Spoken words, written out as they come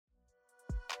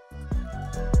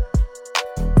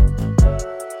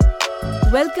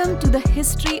Welcome to the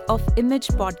History of Image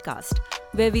podcast,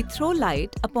 where we throw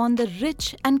light upon the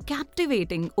rich and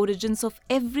captivating origins of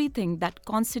everything that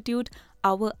constitute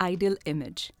our ideal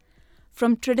image.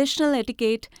 From traditional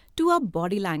etiquette to our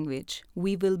body language,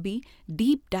 we will be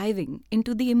deep diving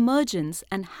into the emergence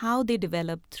and how they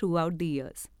developed throughout the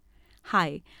years.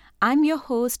 Hi, I'm your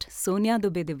host Sonia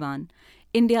Dubey Diwan,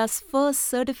 India's first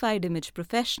certified image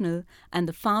professional and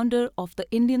the founder of the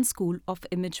Indian School of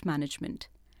Image Management.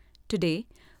 Today,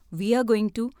 we are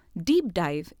going to deep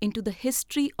dive into the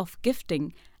history of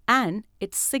gifting and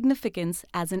its significance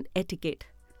as an etiquette.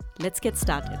 Let's get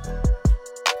started.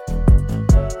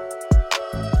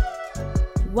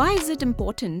 Why is it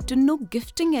important to know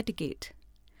gifting etiquette?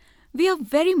 We are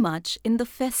very much in the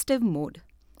festive mode.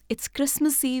 It's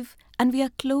Christmas Eve and we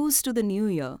are close to the New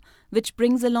Year, which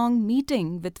brings along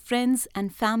meeting with friends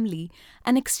and family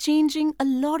and exchanging a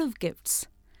lot of gifts.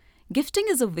 Gifting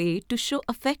is a way to show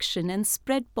affection and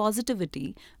spread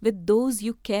positivity with those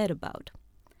you care about.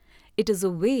 It is a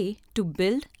way to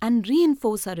build and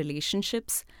reinforce our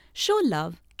relationships, show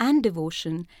love and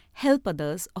devotion, help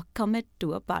others, or commit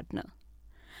to a partner.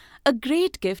 A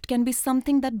great gift can be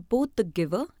something that both the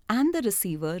giver and the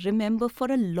receiver remember for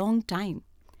a long time.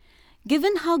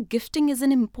 Given how gifting is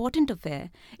an important affair,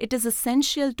 it is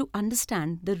essential to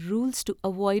understand the rules to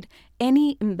avoid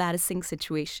any embarrassing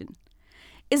situation.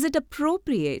 Is it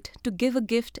appropriate to give a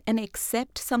gift and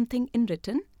accept something in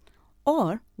return?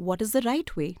 Or what is the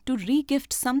right way to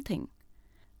re-gift something?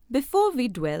 Before we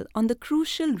dwell on the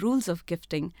crucial rules of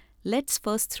gifting, let's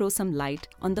first throw some light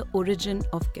on the origin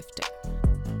of gifting.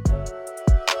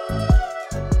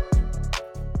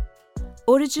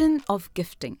 Origin of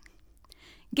gifting.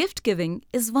 Gift giving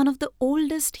is one of the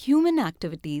oldest human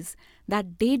activities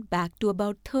that date back to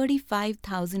about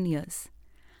 35,000 years.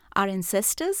 Our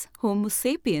ancestors, Homo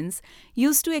sapiens,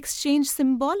 used to exchange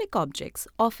symbolic objects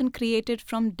often created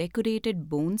from decorated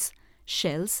bones,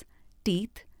 shells,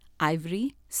 teeth,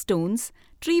 ivory, stones,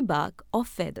 tree bark, or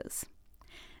feathers.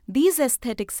 These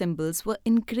aesthetic symbols were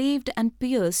engraved and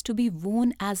pierced to be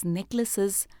worn as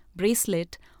necklaces,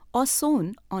 bracelet, or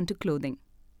sewn onto clothing.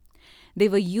 They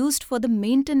were used for the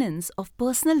maintenance of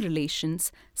personal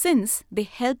relations since they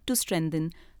helped to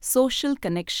strengthen social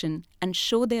connection and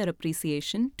show their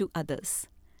appreciation to others.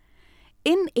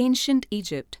 In ancient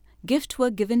Egypt, gifts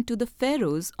were given to the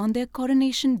pharaohs on their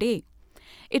coronation day.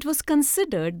 It was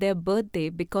considered their birthday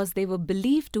because they were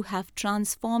believed to have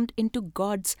transformed into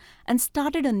gods and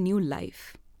started a new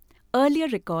life. Earlier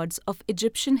records of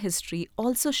Egyptian history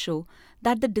also show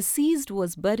that the deceased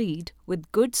was buried with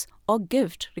goods or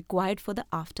gift required for the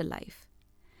afterlife.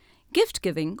 Gift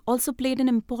giving also played an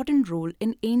important role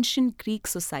in ancient Greek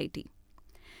society.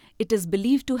 It is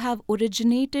believed to have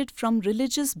originated from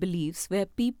religious beliefs where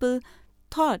people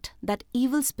thought that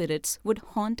evil spirits would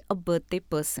haunt a birthday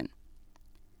person.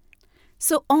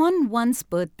 So on one's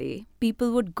birthday,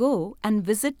 people would go and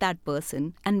visit that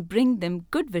person and bring them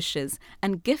good wishes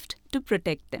and gift to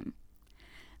protect them.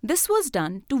 This was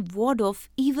done to ward off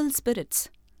evil spirits.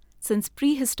 Since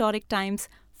prehistoric times,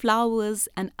 flowers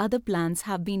and other plants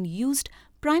have been used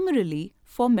primarily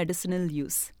for medicinal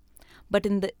use. But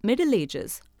in the Middle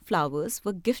Ages, flowers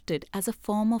were gifted as a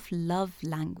form of love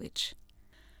language.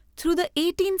 Through the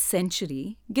 18th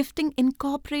century, gifting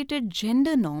incorporated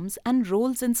gender norms and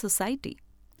roles in society.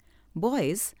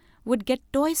 Boys would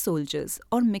get toy soldiers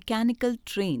or mechanical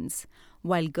trains,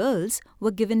 while girls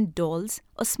were given dolls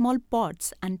or small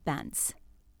pots and pans.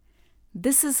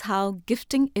 This is how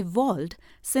gifting evolved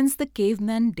since the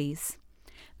caveman days.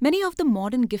 Many of the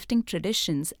modern gifting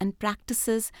traditions and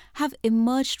practices have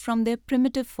emerged from their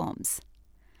primitive forms.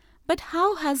 But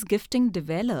how has gifting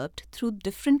developed through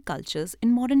different cultures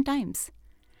in modern times?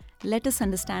 Let us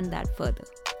understand that further.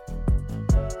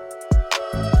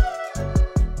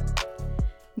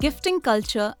 Gifting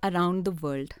culture around the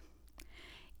world.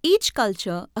 Each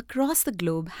culture across the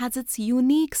globe has its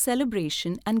unique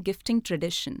celebration and gifting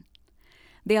tradition.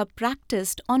 They are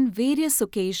practiced on various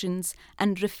occasions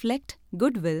and reflect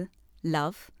goodwill,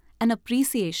 love, and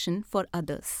appreciation for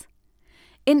others.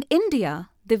 In India,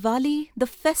 Diwali, the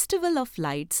festival of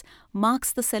lights,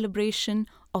 marks the celebration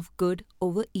of good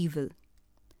over evil.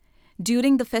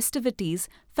 During the festivities,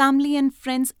 family and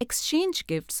friends exchange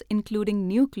gifts including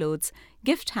new clothes,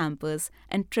 gift hampers,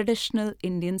 and traditional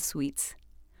Indian sweets.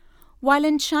 While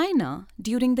in China,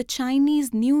 during the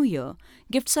Chinese New Year,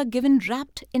 gifts are given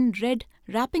wrapped in red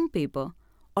wrapping paper,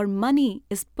 or money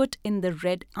is put in the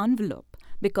red envelope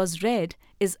because red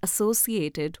is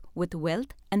associated with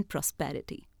wealth and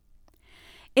prosperity.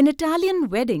 In Italian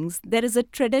weddings, there is a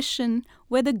tradition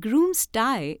where the groom's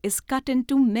tie is cut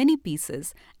into many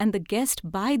pieces and the guests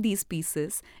buy these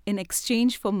pieces in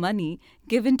exchange for money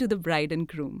given to the bride and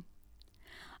groom.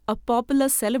 A popular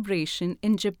celebration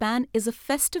in Japan is a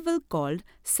festival called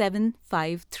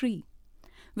 753,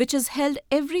 which is held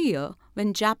every year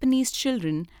when Japanese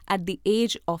children at the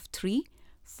age of 3,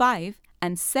 5,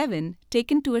 and 7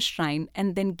 taken to a shrine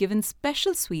and then given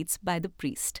special sweets by the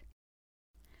priest.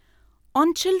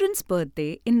 On children's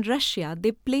birthday in Russia,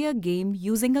 they play a game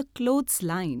using a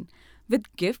clothesline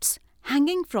with gifts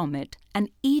hanging from it, and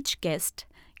each guest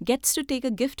gets to take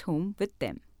a gift home with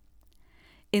them.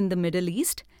 In the Middle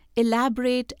East,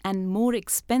 elaborate and more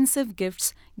expensive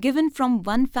gifts given from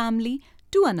one family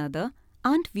to another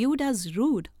aren't viewed as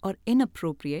rude or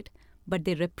inappropriate, but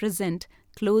they represent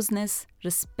closeness,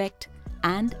 respect,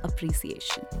 and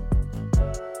appreciation.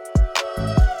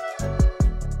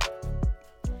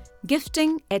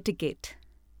 Gifting etiquette.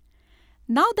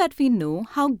 Now that we know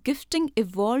how gifting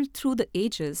evolved through the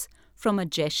ages from a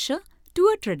gesture to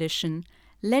a tradition,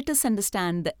 let us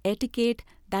understand the etiquette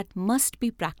that must be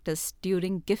practiced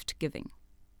during gift giving.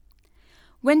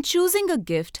 When choosing a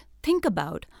gift, think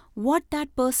about what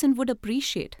that person would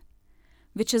appreciate,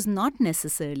 which is not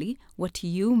necessarily what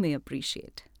you may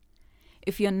appreciate.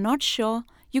 If you're not sure,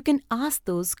 you can ask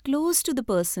those close to the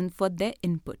person for their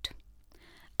input.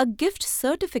 A gift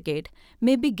certificate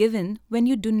may be given when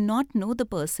you do not know the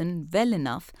person well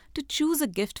enough to choose a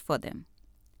gift for them.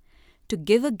 To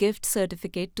give a gift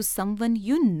certificate to someone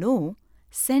you know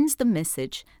sends the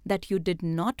message that you did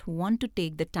not want to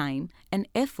take the time and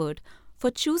effort for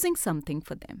choosing something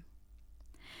for them.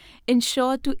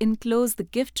 Ensure to enclose the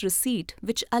gift receipt,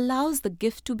 which allows the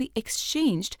gift to be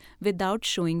exchanged without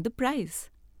showing the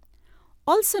price.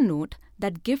 Also note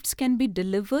that gifts can be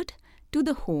delivered to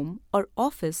the home or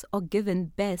office or given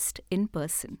best in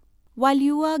person. While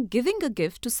you are giving a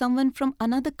gift to someone from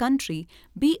another country,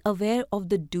 be aware of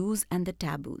the do's and the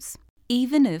taboos,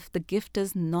 even if the gift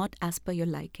is not as per your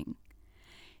liking.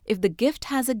 If the gift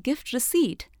has a gift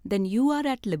receipt, then you are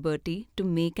at liberty to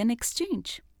make an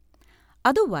exchange.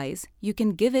 Otherwise, you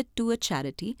can give it to a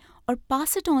charity or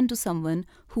pass it on to someone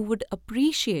who would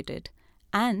appreciate it,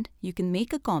 and you can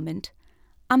make a comment,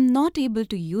 "I'm not able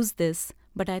to use this,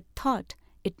 but I thought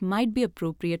it might be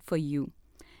appropriate for you.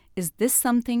 Is this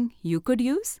something you could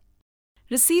use?"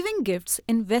 Receiving gifts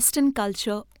in Western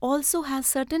culture also has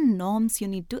certain norms you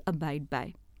need to abide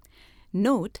by.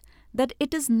 Note that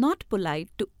it is not polite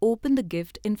to open the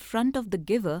gift in front of the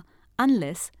giver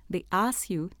unless they ask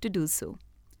you to do so.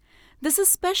 This is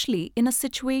especially in a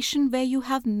situation where you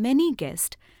have many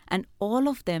guests and all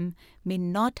of them may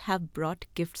not have brought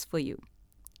gifts for you.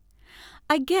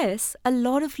 I guess a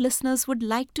lot of listeners would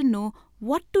like to know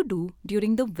what to do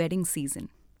during the wedding season.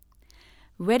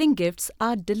 Wedding gifts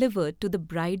are delivered to the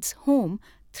bride's home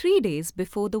 3 days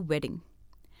before the wedding.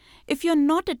 If you're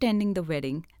not attending the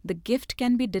wedding, the gift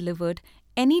can be delivered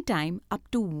anytime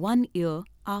up to 1 year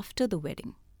after the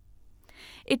wedding.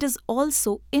 It is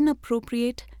also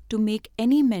inappropriate to make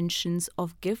any mentions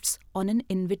of gifts on an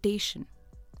invitation.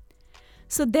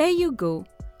 So there you go.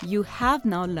 You have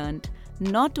now learned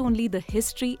not only the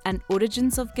history and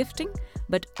origins of gifting,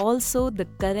 but also the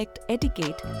correct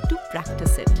etiquette to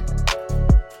practice it.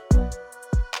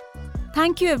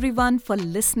 Thank you everyone for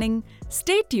listening.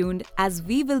 Stay tuned as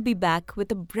we will be back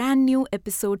with a brand new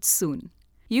episode soon.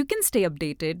 You can stay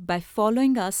updated by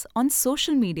following us on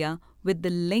social media with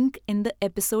the link in the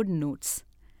episode notes.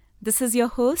 This is your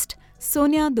host,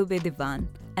 Sonia Dubey Diwan,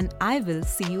 and I will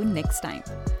see you next time.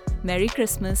 Merry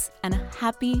Christmas and a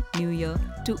Happy New Year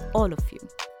to all of you.